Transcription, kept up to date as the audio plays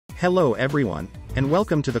Hello everyone, and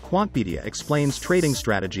welcome to the Quantpedia Explains Trading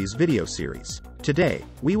Strategies video series. Today,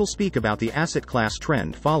 we will speak about the asset class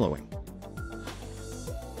trend following.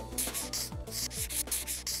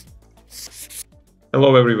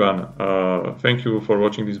 Hello everyone, thank you for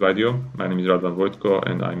watching this video. My name is Radovan Vojtko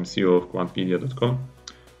and I'm CEO of Quantpedia.com.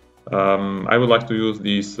 I would like to use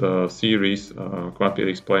this series, Quantpedia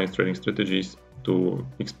Explains Trading Strategies, to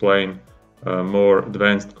explain more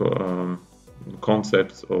advanced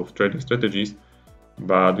concepts of trading strategies.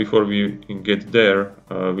 But before we get there,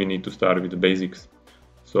 we need to start with the basics.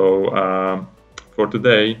 So for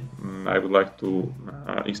today, I would like to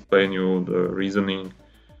explain you the reasoning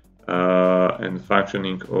and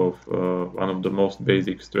functioning of one of the most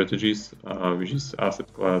basic strategies, which is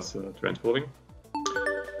asset class trend following.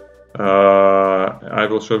 I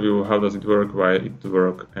will show you how does it work, why it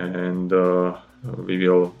works, and we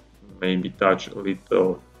will maybe touch a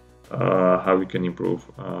little how we can improve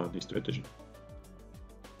this strategy.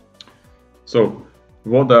 So,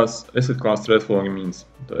 what does asset class trend following means?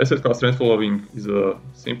 The asset class trend following is a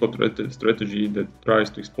simple strategy that tries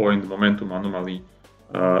to exploit the momentum anomaly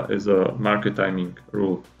as a market timing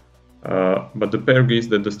rule. But the perk is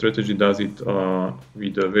that the strategy does it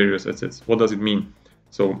with the various assets. What does it mean?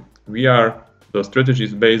 So the strategy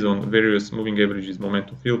is based on various moving averages,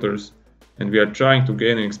 momentum filters, and we are trying to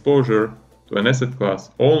gain exposure to an asset class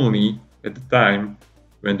only at the time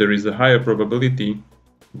when there is a higher probability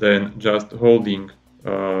than just holding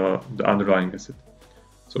the underlying asset.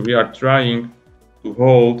 So we are trying to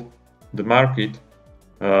hold the market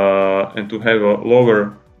and to have a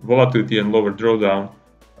lower volatility and lower drawdown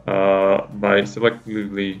by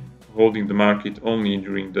selectively holding the market only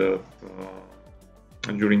during the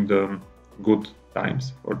good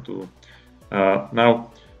times or two.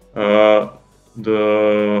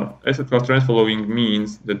 The asset class trend following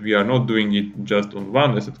means that we are not doing it just on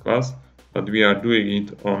one asset class, but we are doing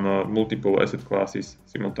it on multiple asset classes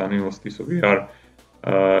simultaneously. So we are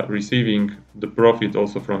receiving the profit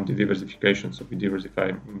also from the diversification. So we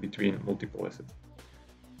diversify between multiple assets.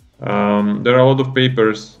 There are a lot of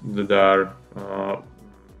papers that are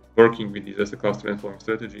working with these asset class trend following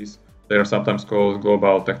strategies. They are sometimes called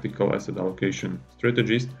global tactical asset allocation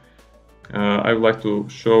strategies. I would like to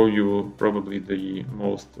show you probably the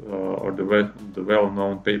most or the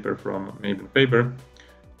well-known paper from Faber,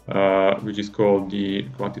 which is called the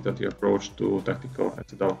quantitative approach to tactical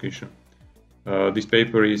asset allocation. This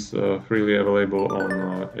paper is freely available on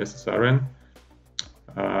SSRN,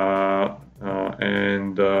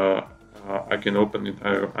 and I can open it.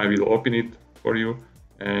 I will open it for you,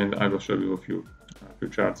 and I will show you a few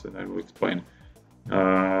charts, and I will explain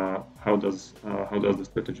how does the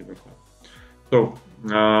strategy work out. So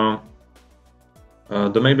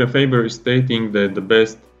the Faber is stating that the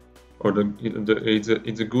best, or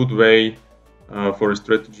it's a good way for a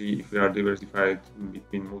strategy if we are diversified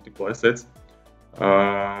between multiple assets.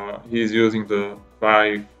 He is using the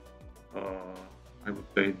 5, I would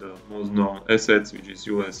say, the most known assets, which is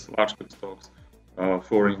US large cap stocks,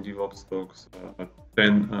 foreign developed stocks,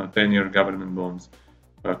 10-year government bonds,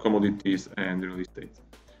 commodities, and real estate.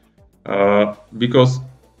 Because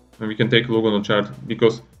we can take a look on the chart,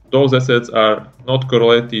 because those assets are not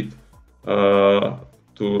correlated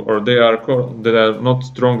they are not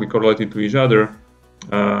strongly correlated to each other,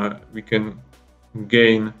 we can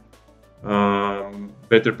gain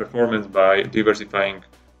better performance by diversifying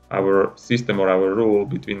our system or our rule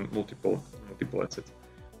between multiple assets.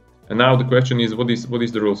 And now the question is, what is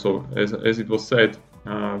the rule? So as it was said,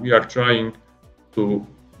 we are trying to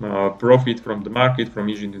profit from the market, from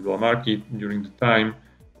each individual market during the time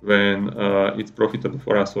when it's profitable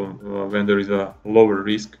for us, so when there is a lower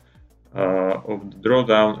risk of the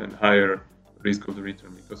drawdown and higher risk of the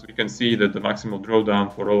return, because we can see that the maximal drawdown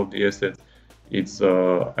for all of the assets, it's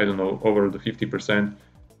I don't know, over the 50%.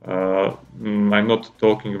 I'm not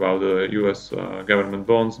talking about the US government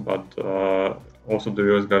bonds, but also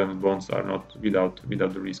the US government bonds are not without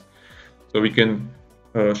the risk. So we can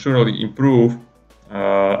surely improve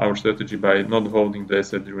our strategy by not holding the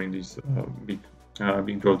asset during these big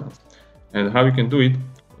drawdowns. And how we can do it,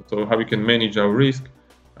 so how we can manage our risk.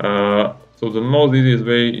 So the most easiest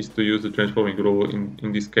way is to use the trend following rule.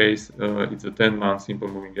 In this case, it's a 10-month simple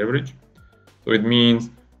moving average. So it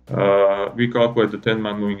means we calculate the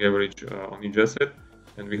 10-month moving average on each asset,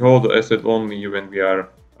 and we hold the asset only when we are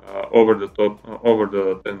over the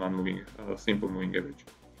 10-month moving simple moving average.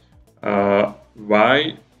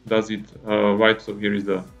 Why does it? Why? So here is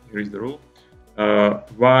the rule.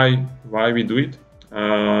 Why we do it?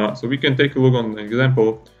 So we can take a look on an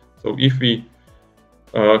example. So if we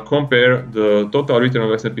compare the total return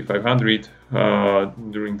of S&P 500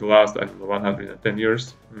 during the last 110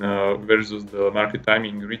 years versus the market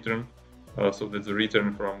timing return. So that's the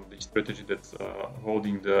return from the strategy that's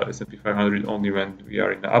holding the S&P 500 only when we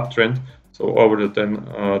are in an uptrend. So over the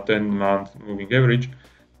 10-month moving average,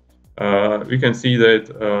 we can see that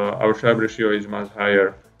our Sharpe ratio is much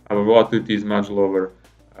higher, our volatility is much lower,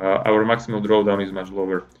 our maximum drawdown is much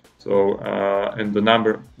lower. So and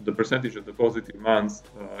the percentage of the positive months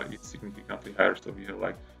is significantly higher. So we have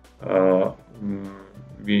like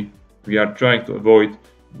we are trying to avoid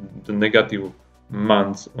the negative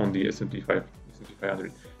months on the S&P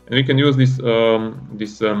 500, and we can use this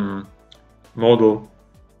model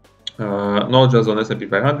not just on S&P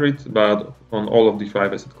 500 but on all of the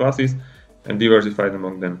 5 asset classes and diversify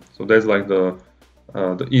among them. So that's like the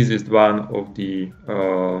easiest one of the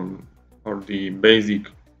or the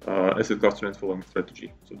basic asset class trend following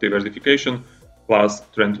strategy. So diversification plus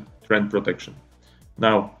trend protection.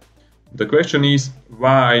 Now the question is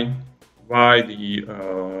why the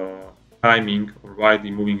timing or why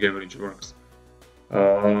the moving average works.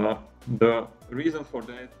 The reason for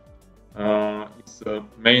that is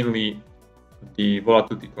mainly the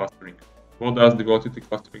volatility clustering. What does the volatility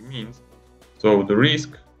clustering mean? So the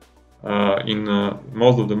risk in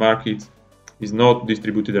most of the markets is not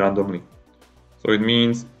distributed randomly. So it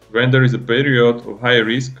means when there is a period of high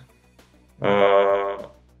risk,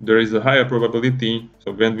 there is a higher probability.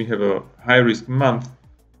 So when we have a high risk month,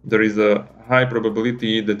 there is a high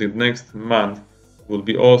probability that the next month will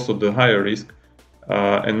be also the higher risk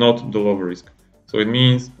and not the lower risk. So it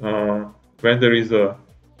means when there is a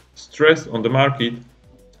stress on the market,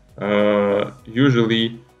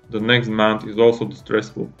 usually the next month is also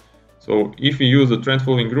stressful. So if we use the trend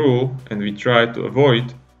following rule and we try to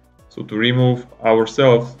avoid, so to remove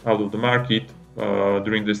ourselves out of the market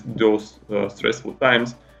during those stressful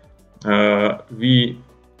times, we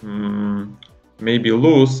maybe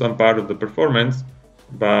lose some part of the performance,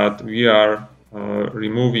 but we are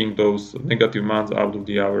removing those negative months out of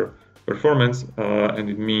our performance, and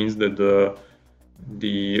it means that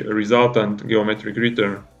the resultant geometric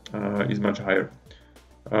return is much higher.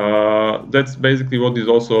 That's basically what is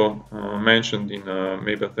also mentioned in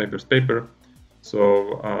Mayber's paper.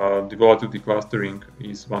 So the volatility clustering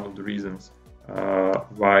is one of the reasons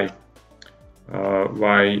why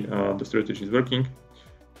the strategy is working.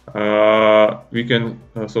 We can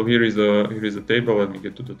so here is a table. Let me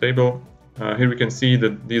get to the table. Here we can see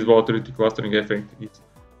that this volatility clustering effect is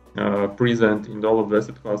present in all of the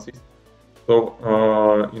asset classes. So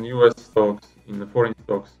in US stocks, in the foreign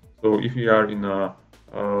stocks. So if we are in a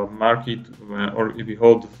market or if we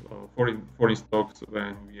hold foreign stocks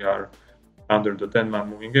when we are under the 10-month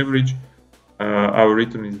moving average, our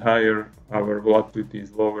return is higher, our volatility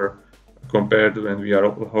is lower compared to when we are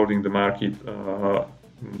holding the market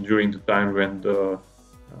during the time when the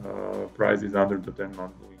price is under the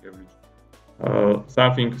 10-month moving average.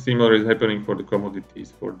 Something similar is happening for the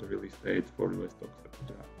commodities, for the real estate, for US stocks,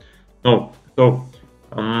 etc. No, so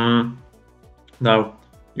now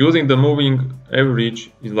using the moving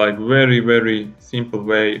average is like very simple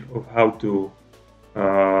way of how to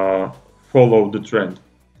follow the trend.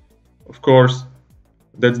 Of course,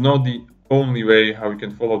 that's not the only way how we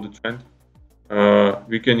can follow the trend.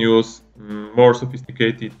 We can use more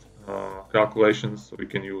sophisticated calculations. So we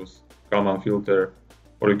can use Kalman filter,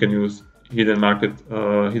 or we can use hidden Markov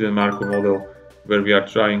model, where we are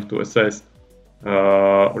trying to assess,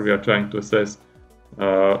 what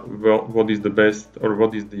is the best, or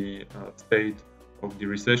what is the state of the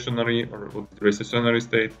recessionary, or what is the recessionary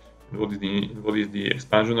state, and what is the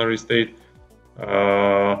expansionary state,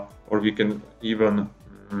 or we can even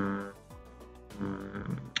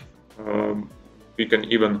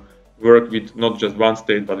work with not just one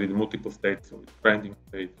state but with multiple states, so trading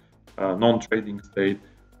state, non-trading state,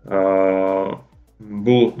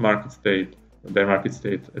 bull market state, bear market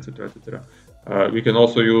state, etc., etc. We can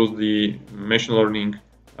also use the machine learning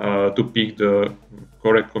to pick the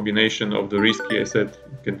correct combination of the risky asset.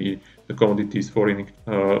 It can be the commodities,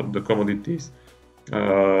 the commodities,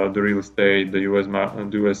 the real estate, the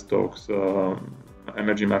US stocks,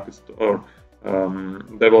 emerging markets, or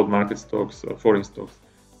developed market stocks, foreign stocks,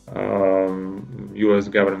 US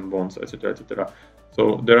government bonds, etc., etc.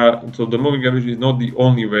 So the moving average is not the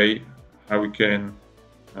only way how we can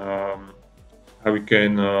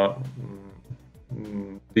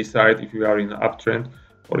decide if we are in an uptrend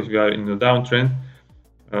or if we are in a downtrend,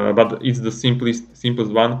 but it's the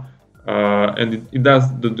simplest one, and it does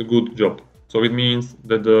the good job. So it means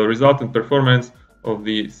that the resultant performance of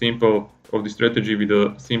the strategy with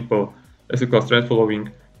a simple asset class trend following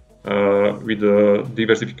with the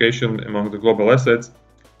diversification among the global assets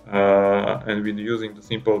and with using the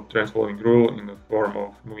simple trend following rule in the form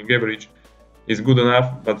of moving average is good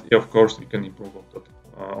enough, but of course we can improve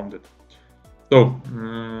on that. So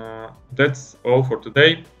that's all for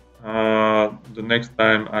today. The next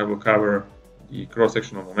time I will cover the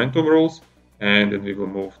cross-sectional momentum rules, and then we will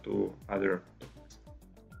move to other topics.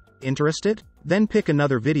 Interested? Then pick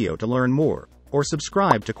another video to learn more, or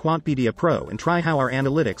subscribe to Quantpedia Pro and try how our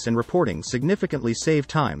analytics and reporting significantly save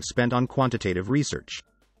time spent on quantitative research.